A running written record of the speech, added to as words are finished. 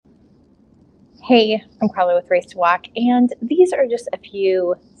Hey, I'm Carla with Race to Walk, and these are just a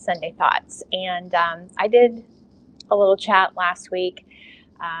few Sunday thoughts. And I did a little chat last week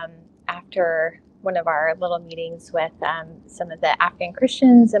after one of our little meetings with some of the Afghan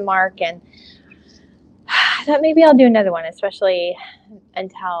Christians and Mark, and I thought maybe I'll do another one, especially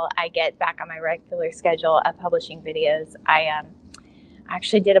until I get back on my regular schedule of publishing videos. I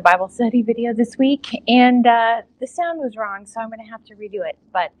actually did a Bible study video this week, and the sound was wrong, so I'm going to have to redo it.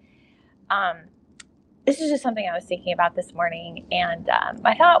 But this is just something I was thinking about this morning, and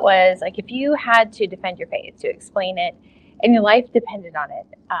my thought was, like, if you had to defend your faith, to explain it, and your life depended on it,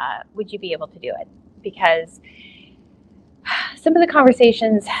 would you be able to do it? Because some of the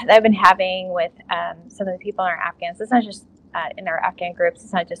conversations that I've been having with some of the people in our Afghans, it's not just in our Afghan groups,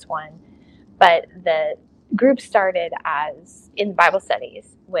 it's not just one, but the group started as in Bible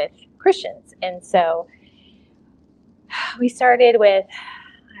studies with Christians. And so we started with,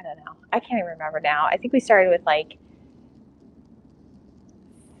 I don't know, I can't even remember now. I think we started with like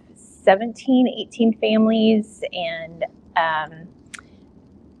 17, 18 families, and I'm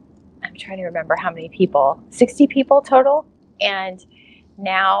trying to remember how many people, 60 people total. And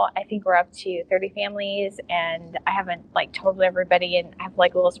now I think we're up to 30 families, and I haven't like totaled everybody, and I have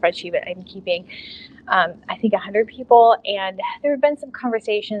like a little spreadsheet that I'm keeping. I think 100 people, and there have been some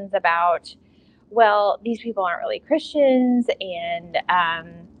conversations about, well, these people aren't really Christians, and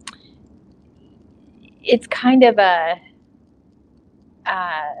it's kind of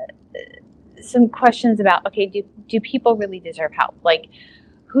some questions about, okay, do people really deserve help? Like,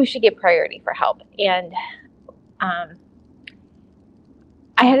 who should get priority for help? And I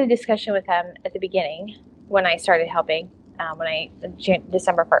had a discussion with them at the beginning when I started helping,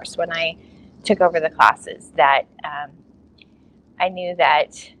 December 1st, when I took over the classes, that I knew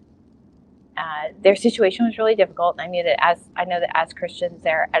that their situation was really difficult. And I know that as Christians,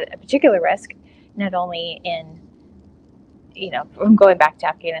 they're at a particular risk, not only in, from going back to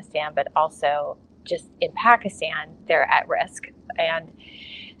Afghanistan, but also just in Pakistan, they're at risk. And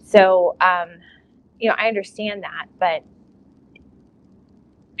so, I understand that, but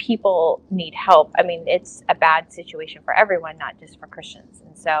people need help. I mean, it's a bad situation for everyone, not just for Christians.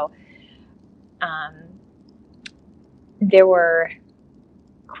 And so there were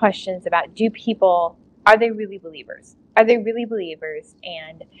questions about, are they really believers? Are they really believers?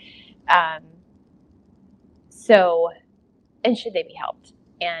 And and should they be helped?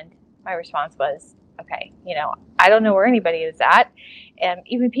 And my response was, okay, I don't know where anybody is at. And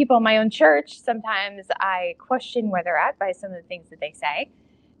even people in my own church, sometimes I question where they're at by some of the things that they say.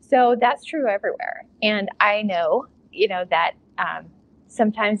 So that's true everywhere. And I know, that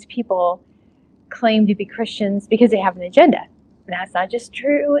sometimes people claim to be Christians because they have an agenda. And that's not just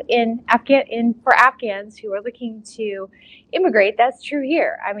true for Afghans who are looking to immigrate. That's true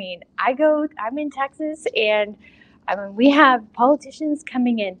here. I mean, I'm in Texas, and we have politicians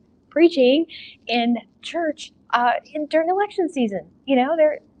coming in preaching in church during election season.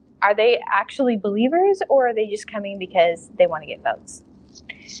 Are they actually believers, or are they just coming because they want to get votes?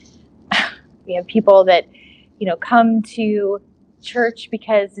 We have people that, come to church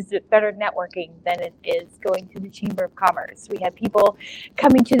because it's better networking than it is going to the Chamber of Commerce. We have people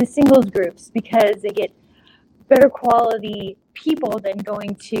coming to the singles groups because they get better quality people than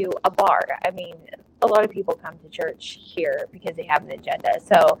going to a bar. I mean, a lot of people come to church here because they have an agenda,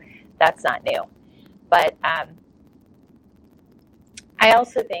 so that's not new. But I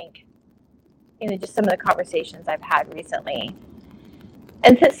also think, just some of the conversations I've had recently,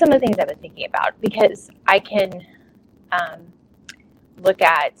 and some of the things I've been thinking about, because I can look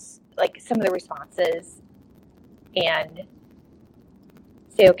at like some of the responses and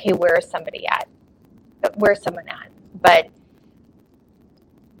say, okay, where is someone at? But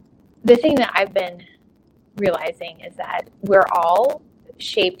the thing that I've been realizing is that we're all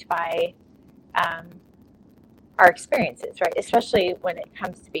shaped by our experiences, right? Especially when it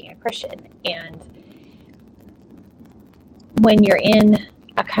comes to being a Christian. And when you're in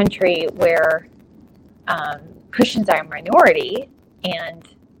a country where Christians are a minority,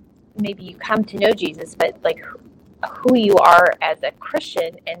 and maybe you come to know Jesus, but like who you are as a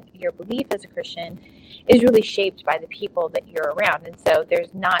Christian and your belief as a Christian is really shaped by the people that you're around. And so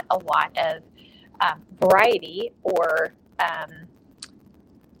there's not a lot of variety or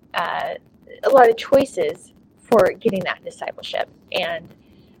a lot of choices for getting that discipleship. And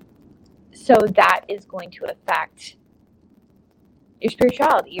so that is going to affect your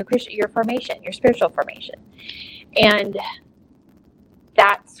spirituality, your formation, your spiritual formation. And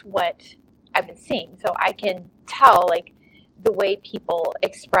that's what I've been seeing. So I can tell, like, the way people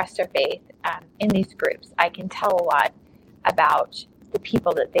express their faith in these groups. I can tell a lot about the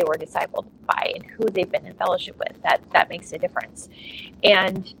people that they were discipled by and who they've been in fellowship with. That makes a difference.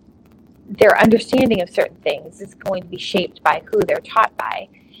 And their understanding of certain things is going to be shaped by who they're taught by.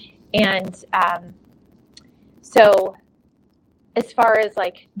 And so as far as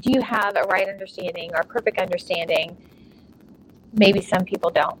like, do you have a right understanding or a perfect understanding? Maybe some people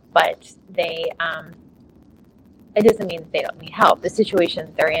don't, but they, it doesn't mean that they don't need help. The situation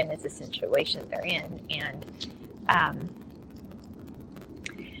that they're in is the situation they're in. And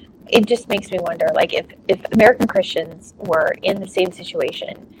it just makes me wonder, like, if American Christians were in the same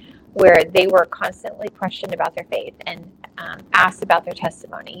situation where they were constantly questioned about their faith and asked about their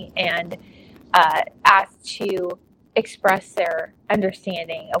testimony and asked to express their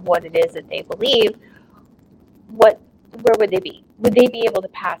understanding of what it is that they believe, where would they be? Would they be able to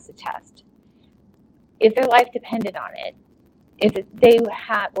pass the test? If their life depended on it, if they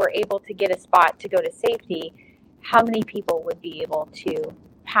were able to get a spot to go to safety, how many people would be able to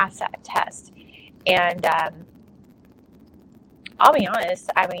pass that test? And I'll be honest,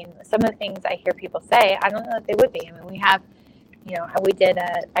 I mean, some of the things I hear people say, I don't know if they would be. I mean, we have,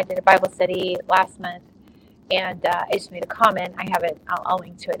 I did a Bible study last month, and I just made a comment. I have it, I'll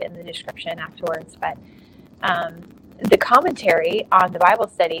link to it in the description afterwards, but the commentary on the Bible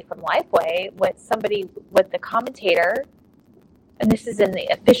study from Lifeway, what the commentator, and this is in the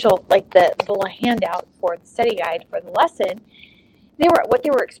official, like the little handout for the study guide for the lesson, what they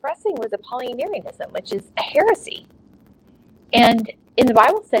were expressing was Apollinarianism, which is a heresy. And in the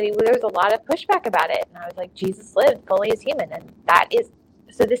Bible study, there was a lot of pushback about it. And I was like, Jesus lived fully as human. And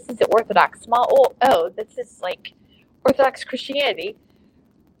so this is the Orthodox, this is like Orthodox Christianity.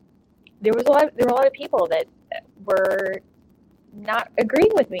 There were a lot of people that were not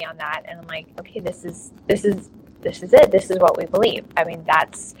agreeing with me on that. And I'm like, okay, this is it. This is what we believe. I mean,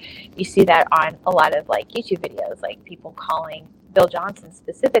 you see that on a lot of like YouTube videos, like people calling Bill Johnson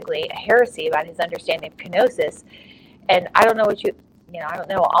specifically a heresy about his understanding of kenosis. And I don't know I don't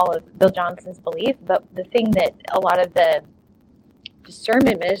know all of Bill Johnson's belief, but the thing that a lot of the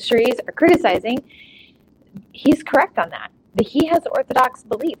discernment ministries are criticizing, he's correct on that. But he has Orthodox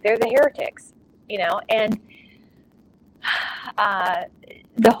belief. They're the heretics, and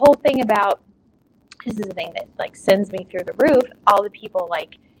the whole thing about, this is the thing that like sends me through the roof, all the people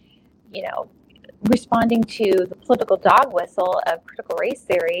like, responding to the political dog whistle of critical race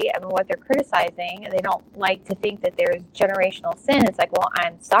theory. I mean, what they're criticizing, and they don't like to think that there's generational sin. It's like, well,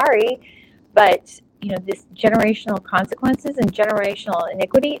 I'm sorry, but this generational consequences and generational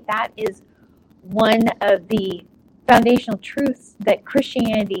iniquity, that is one of the foundational truths that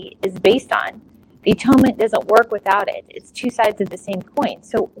Christianity is based on. The atonement doesn't work without it. It's two sides of the same coin.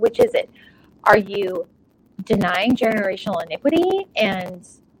 So which is it? Are you denying generational iniquity and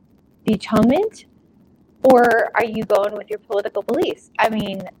the atonement? Or are you going with your political beliefs? I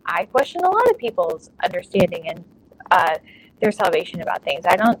mean, I question a lot of people's understanding and their salvation about things.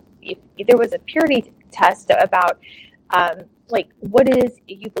 If there was a purity test about like what it is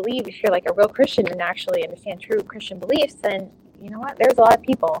you believe, if you're like a real Christian and actually understand true Christian beliefs, then you know what? There's a lot of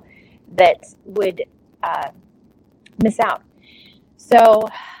people that would miss out. So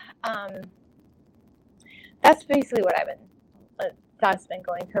that's basically what that's been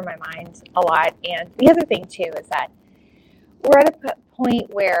going through my mind a lot. And the other thing too is that we're at a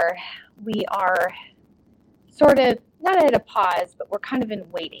point where we are sort of not at a pause, but we're kind of in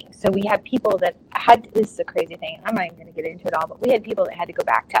waiting. So we have people that this is a crazy thing. I'm not even going to get into it all, but we had people that had to go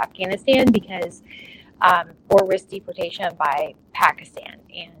back to Afghanistan because, or risk deportation by Pakistan.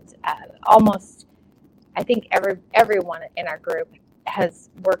 And almost, I think everyone in our group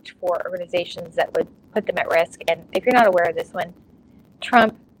has worked for organizations that would put them at risk. And if you're not aware of this one,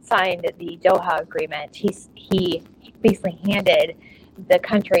 Trump signed the Doha Agreement. He basically handed the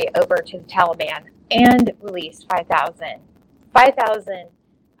country over to the Taliban and released 5,000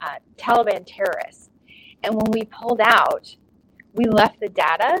 Taliban terrorists. And when we pulled out, we left the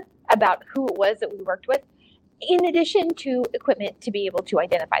data about who it was that we worked with, in addition to equipment to be able to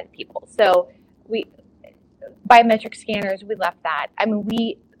identify the people. So biometric scanners, we left that. I mean,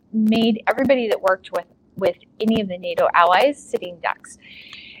 we made everybody that worked with any of the NATO allies sitting ducks.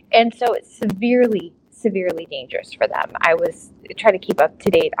 And so it's severely dangerous for them. I was trying to keep up to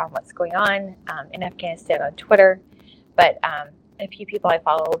date on what's going on in Afghanistan on Twitter, but a few people I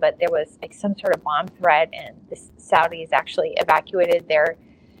follow, but there was like some sort of bomb threat, and the Saudis actually evacuated their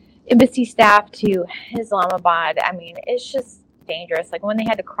embassy staff to Islamabad. I mean, it's just dangerous. Like when they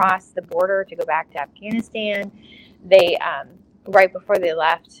had to cross the border to go back to Afghanistan, they right before they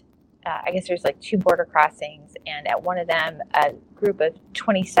left, I guess there's like 2 border crossings, and at one of them, a group of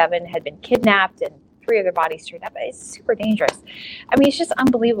 27 had been kidnapped, and 3 of their bodies turned up. It's super dangerous. I mean, it's just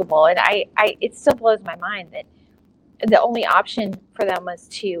unbelievable. And it still blows my mind that the only option for them was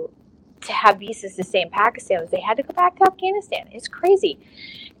to have visas to stay in Pakistan was they had to go back to Afghanistan. It's crazy.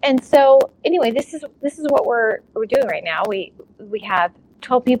 And so anyway, this is what we're doing right now. We have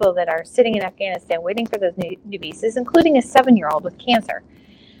 12 people that are sitting in Afghanistan waiting for those new visas, including a 7-year-old with cancer.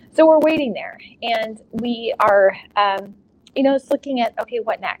 So we're waiting there, and we are, it's looking at, okay,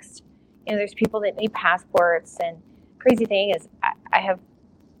 what next? There's people that need passports, and crazy thing is I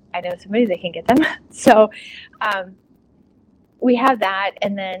know somebody that can get them. So we have that,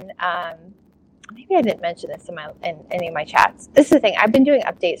 and then maybe I didn't mention this in any of my chats. This is the thing. I've been doing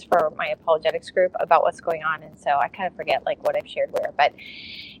updates for my apologetics group about what's going on, and so I kind of forget like what I've shared where. But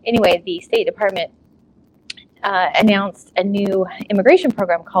anyway, the State Department announced a new immigration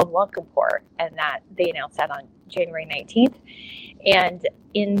program called Welcome Corps, and that they announced that on January 19th. And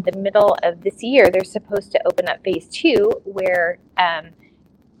in the middle of this year, they're supposed to open up phase 2, where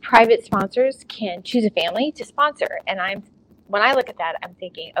private sponsors can choose a family to sponsor. And when I look at that, I'm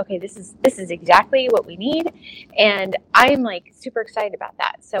thinking, okay, this is exactly what we need, and I'm like super excited about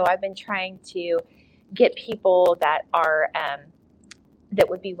that. So I've been trying to get people that are that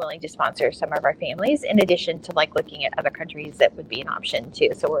would be willing to sponsor some of our families, in addition to like looking at other countries that would be an option too.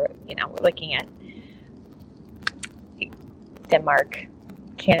 So we're looking at Denmark,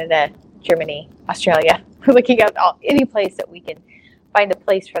 Canada, Germany, Australia. We're looking at any place that we can find a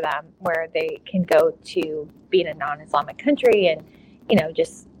place for them where they can go to be in a non-Islamic country and,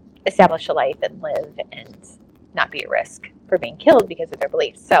 just establish a life and live and not be at risk for being killed because of their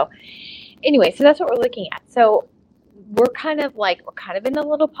beliefs. So anyway, so that's what we're looking at. So we're kind of in a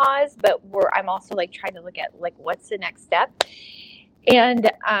little pause, but I'm also like trying to look at like what's the next step. And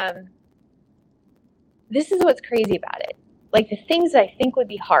this is what's crazy about it. Like the things that I think would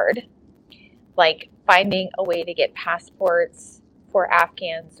be hard, like finding a way to get passports for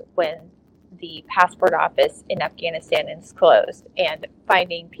Afghans when the passport office in Afghanistan is closed, and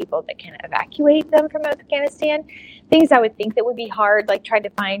finding people that can evacuate them from Afghanistan. Things I would think that would be hard, like trying to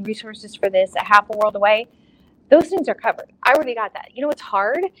find resources for this a half a world away. Those things are covered. I already got that. What's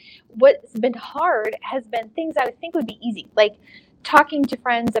hard? What's been hard has been things I would think would be easy, like talking to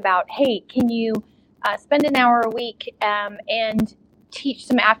friends about, hey, can you spend an hour a week and teach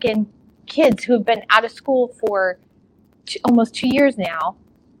some Afghan kids who have been out of school for almost 2 years now,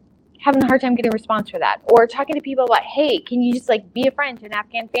 having a hard time getting a response for that. Or talking to people about, hey, can you just like be a friend to an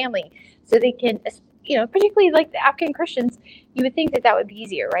Afghan family so they can, particularly like the Afghan Christians, you would think that would be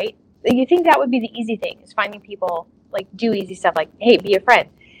easier, right? You think that would be the easy thing, is finding people like do easy stuff like, hey, be a friend.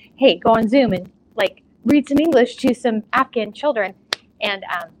 Hey, go on Zoom and like read some English to some Afghan children. And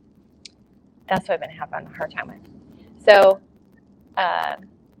that's what I've been having a hard time with. So I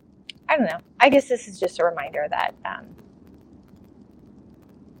don't know. I guess this is just a reminder that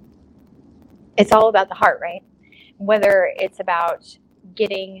it's all about the heart, right? Whether it's about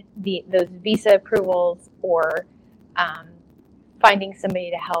getting those visa approvals or finding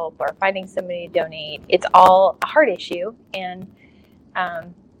somebody to help or finding somebody to donate, it's all a heart issue. And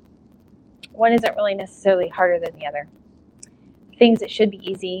one isn't really necessarily harder than the other. Things that should be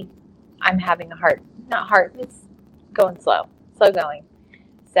easy, I'm having it's going slow going.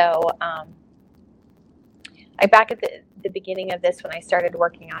 So back at the beginning of this, when I started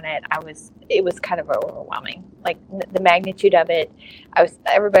working on it, it was kind of overwhelming. Like the magnitude of it,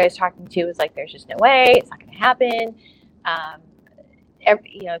 everybody I was talking to was like, there's just no way, it's not going to happen.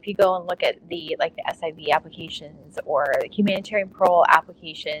 If you go and look at the SIV applications or the humanitarian parole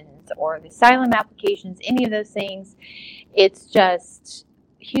applications or the asylum applications, any of those things, it's just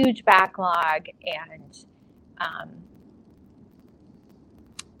huge backlog, and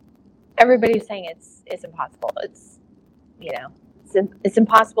everybody's saying it's impossible. It's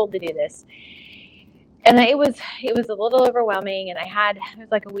impossible to do this. And it was a little overwhelming, and it was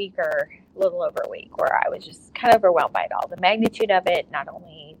like a little over a week where I was just kind of overwhelmed by it all. The magnitude of it, not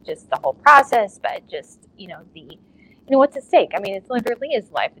only just the whole process, but just, what's at stake. I mean, it literally is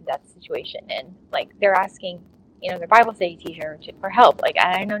life and death situation. And like they're asking, their Bible study teacher for help. Like,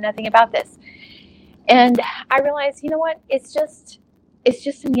 I know nothing about this. And I realized, it's just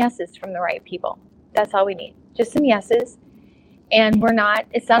some yeses from the right people. That's all we need. Just some yeses. And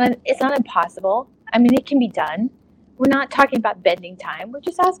it's not impossible. I mean, it can be done. We're not talking about bending time. We're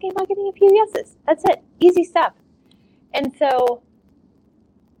just asking about getting a few yeses. That's it. Easy stuff. And so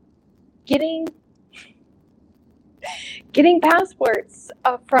getting passports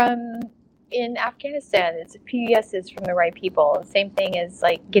in Afghanistan, it's a few yeses from the right people. Same thing as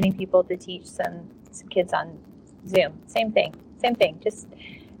like getting people to teach some kids on Zoom. Same thing. Just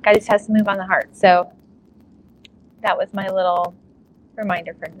God just has to move on the heart. So that was my little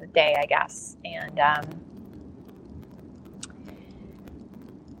reminder for the day, I guess. And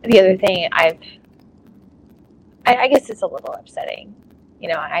the other thing I guess it's a little upsetting.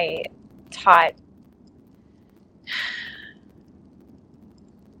 I taught,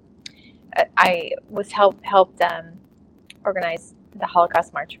 I was helped organize the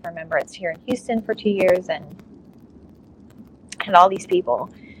Holocaust March of Remembrance here in Houston for 2 years, and had all these people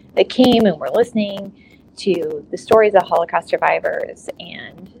that came and were listening to the stories of Holocaust survivors.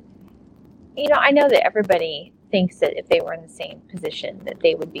 And, I know that everybody thinks that if they were in the same position that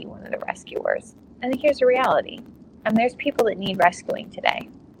they would be one of the rescuers. And here's the reality. There's people that need rescuing today.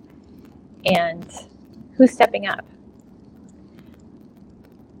 And who's stepping up?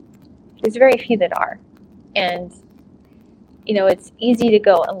 There's very few that are. And, it's easy to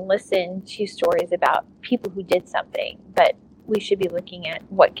go and listen to stories about people who did something, but we should be looking at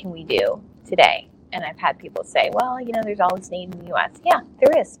what can we do today. And I've had people say, well, there's all this need in the U.S. Yeah,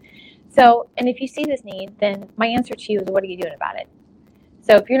 there is. So, and if you see this need, then my answer to you is, what are you doing about it?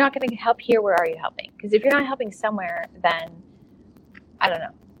 So if you're not going to help here, where are you helping? Because if you're not helping somewhere, then I don't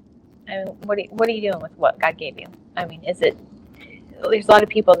know. What are you doing with what God gave you? There's a lot of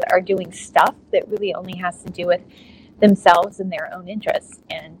people that are doing stuff that really only has to do with themselves and their own interests.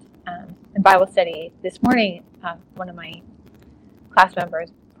 And in Bible study this morning, one of my class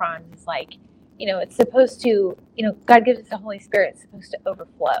members, Franz, is like, it's supposed to, God gives us the Holy Spirit. It's supposed to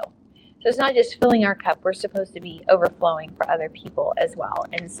overflow. So it's not just filling our cup. We're supposed to be overflowing for other people as well.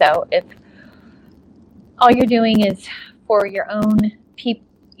 And so if all you're doing is for your own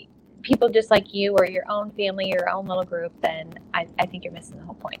people just like you, or your own family, your own little group, then I think you're missing the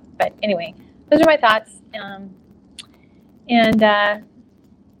whole point. But anyway, those are my thoughts. And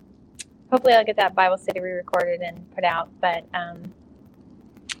hopefully I'll get that Bible study re-recorded and put out. But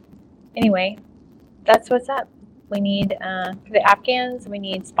anyway, that's what's up. We need, for the Afghans, we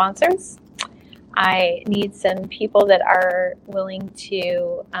need sponsors. I need some people that are willing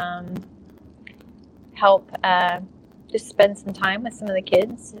to help just spend some time with some of the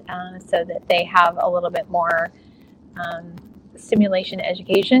kids so that they have a little bit more stimulation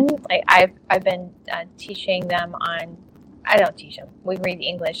education. Like I've been teaching them on, I don't teach them. We read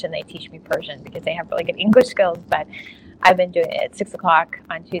English and they teach me Persian because they have really good English skills, but I've been doing it at 6 o'clock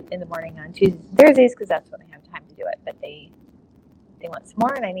in the morning on Tuesdays and Thursdays because that's when I have time to do it. But they want some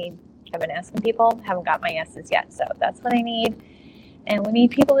more, and I've been asking people, haven't got my yeses yet, so that's what I need. And we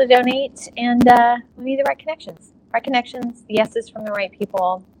need people to donate, and we need the right connections. Right connections, the yeses from the right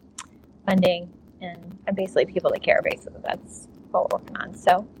people, funding, and basically people that care. Basically, that's what we're working on.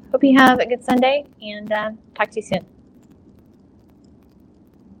 So hope you have a good Sunday, and talk to you soon.